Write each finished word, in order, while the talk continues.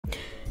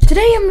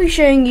Today I'm going to be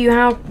showing you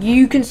how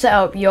you can set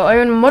up your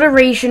own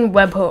moderation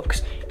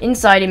webhooks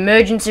inside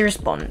Emergency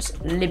Response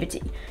Liberty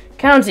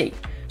County.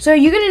 So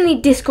you're going to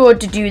need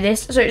Discord to do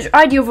this, so it's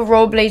ideal for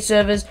roleplay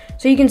servers,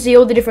 so you can see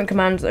all the different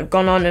commands that have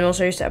gone on and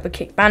also set up a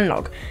kick ban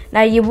log.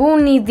 Now you will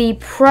need the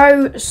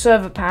Pro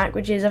server pack,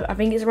 which is, I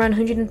think it's around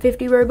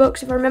 150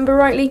 Robux if I remember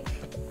rightly,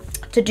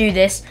 to do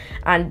this,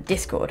 and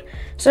Discord.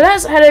 So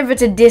let's head over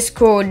to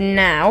Discord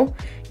now.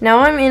 Now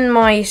I'm in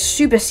my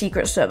super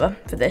secret server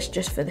for this,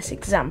 just for this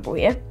example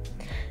here,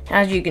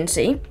 as you can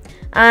see.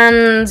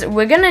 And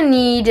we're gonna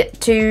need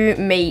to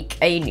make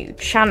a new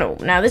channel.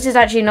 Now this is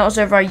actually not a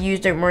server I use,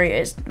 don't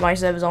worry, my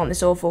servers aren't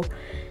this awful.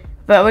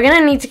 But we're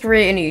gonna need to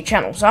create a new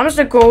channel. So I'm just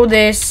gonna call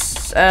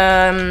this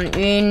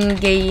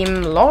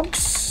in-game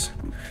logs.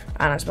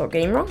 And I spelled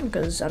game wrong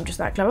because I'm just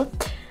that clever.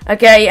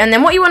 Okay, and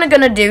then what you want to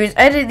gonna do is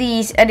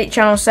edit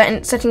channel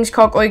settings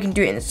cog, or you can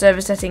do it in the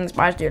server settings,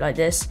 but I just do it like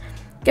this.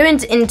 Go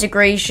into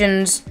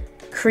integrations,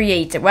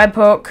 create a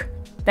webhook,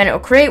 then it'll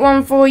create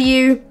one for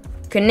you.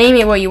 You can name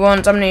it what you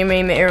want. I'm gonna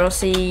name it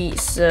RLC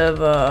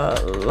server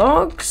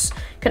logs.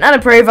 You can add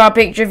a profile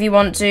picture if you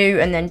want to,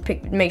 and then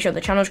make sure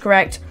the channel's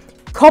correct.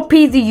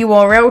 Copy the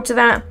URL to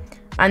that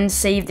and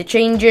save the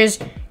changes.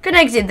 You can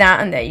exit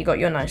that, and there you got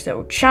your nice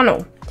little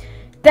channel.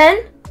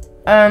 Then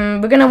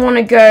we're gonna want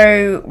to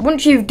go,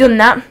 once you've done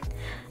that,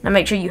 now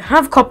make sure you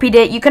have copied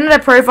it. You can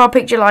add a profile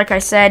picture like I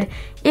said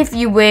if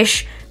you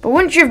wish, but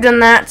once you've done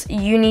that,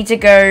 you need to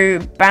go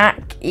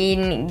back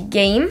in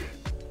game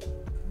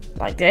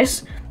like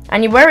this,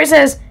 and where it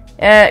says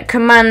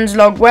commands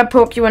log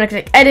webhook, you want to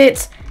click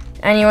edit,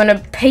 and you want to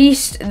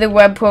paste the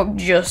webhook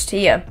just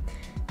here.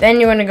 Then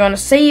you want to go and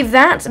save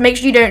that. Make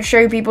sure you don't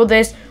show people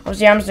this.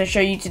 Obviously I'm just going to show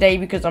you today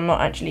because I'm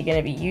not actually going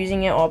to be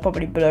using it, or I'll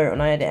probably blur it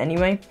when I edit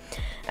anyway.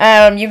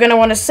 You're going to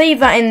want to save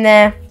that in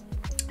there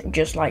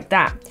just like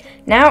that.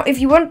 Now if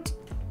you want,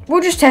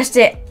 we'll just test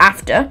it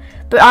after,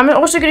 but I'm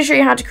also going to show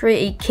you how to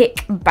create a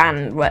kick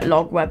ban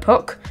log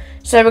webhook.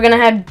 So we're going to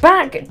head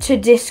back to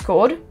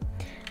Discord.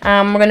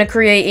 We're going to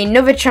create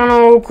another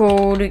channel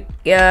called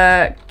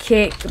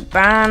kick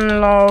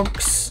ban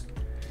logs.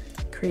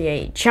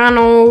 Create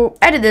channel,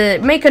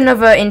 make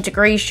another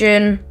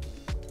integration.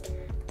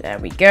 There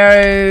we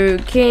go.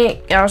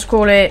 Let's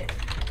call it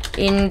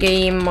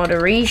in-game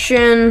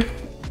moderation.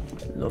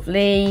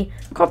 Lovely.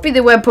 Copy the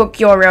webhook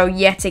URL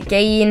yet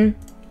again.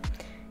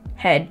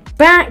 Head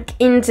back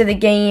into the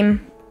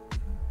game.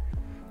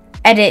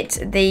 Edit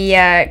the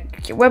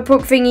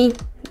webhook thingy.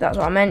 That's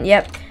what I meant.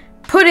 Yep.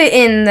 Put it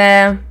in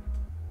there.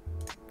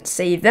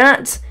 Save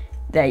that.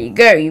 There you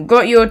go. You've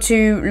got your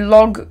two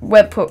log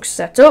webhooks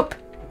set up.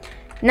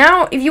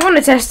 Now, if you want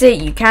to test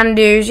it, you can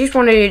do. You just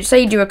want to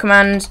say do a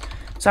command.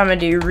 So I'm going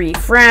to do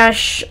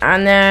refresh,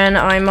 and then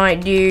I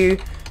might do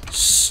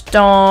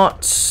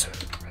start.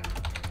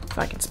 If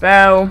I can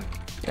spell.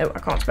 No, I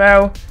can't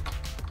spell.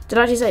 Did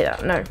I actually say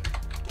that? No.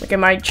 Okay,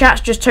 my chat's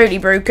just totally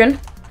broken.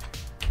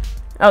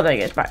 Oh, there you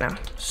go. It's back now.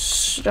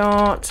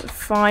 Start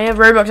fire.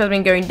 Roblox has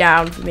been going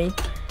down for me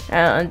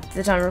at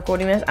the time of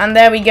recording this. And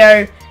there we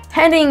go.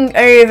 Heading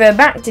over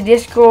back to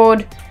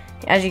Discord.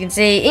 As you can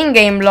see,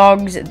 in-game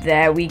logs,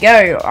 there we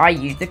go. I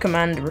use the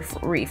command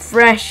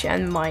refresh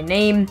and my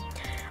name.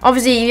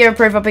 Obviously, if you have a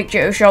profile picture,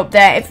 it'll show up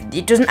there. If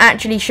it doesn't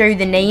actually show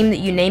the name that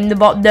you named the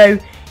bot, though,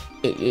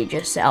 it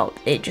just sets up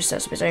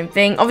its own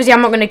thing. Obviously,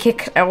 I'm not going to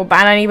kick or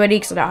ban anybody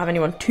because I don't have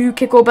anyone to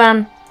kick or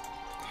ban.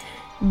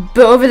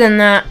 But other than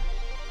that,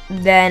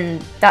 then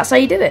that's how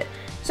you do it.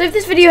 So if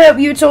this video helped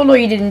you at all or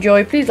you did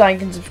enjoy, please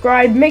like and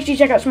subscribe. Make sure you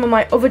check out some of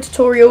my other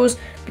tutorials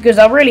because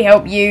they'll really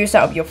help you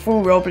set up your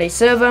full roleplay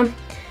server,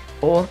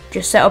 or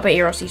just set up a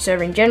RLC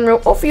server in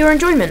general, or for your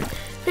enjoyment.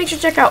 Make sure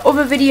to check out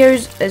other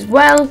videos as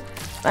well.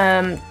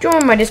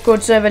 Join my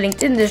Discord server,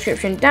 linked in the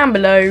description down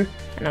below,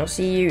 and I'll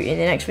see you in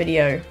the next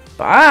video.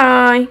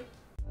 Bye!